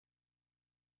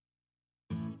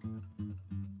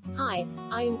Hi,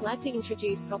 I am glad to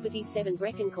introduce Property 7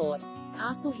 Brecon Court,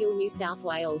 Castle Hill, New South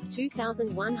Wales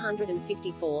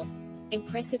 2154.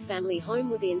 Impressive family home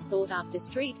within sought-after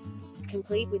street,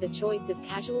 complete with a choice of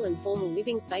casual and formal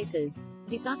living spaces.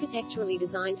 This architecturally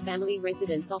designed family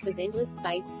residence offers endless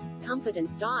space, comfort and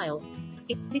style.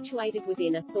 It's situated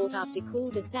within a sought-after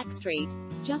cul-de-sac street,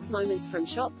 just moments from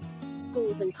shops,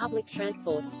 schools and public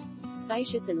transport.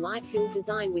 Spacious and light-filled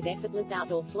design with effortless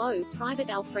outdoor flow, private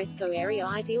alfresco area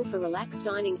ideal for relaxed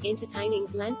dining, entertaining,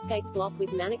 landscape block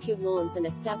with manicured lawns and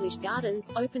established gardens,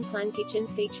 open-plan kitchen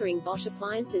featuring Bosch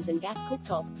appliances and gas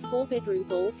cooktop, 4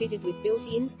 bedrooms all fitted with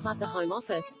built-ins plus a home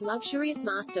office, luxurious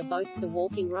master boasts a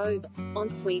walk-in robe,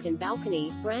 ensuite and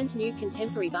balcony, brand new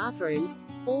contemporary bathrooms,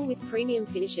 all with premium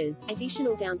finishes,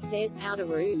 additional downstairs powder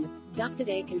room, ducted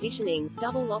air conditioning,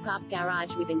 double lock-up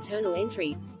garage with internal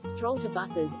entry, stroll to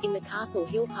buses, in the Castle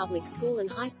Hill Public School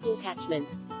and High School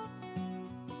catchment.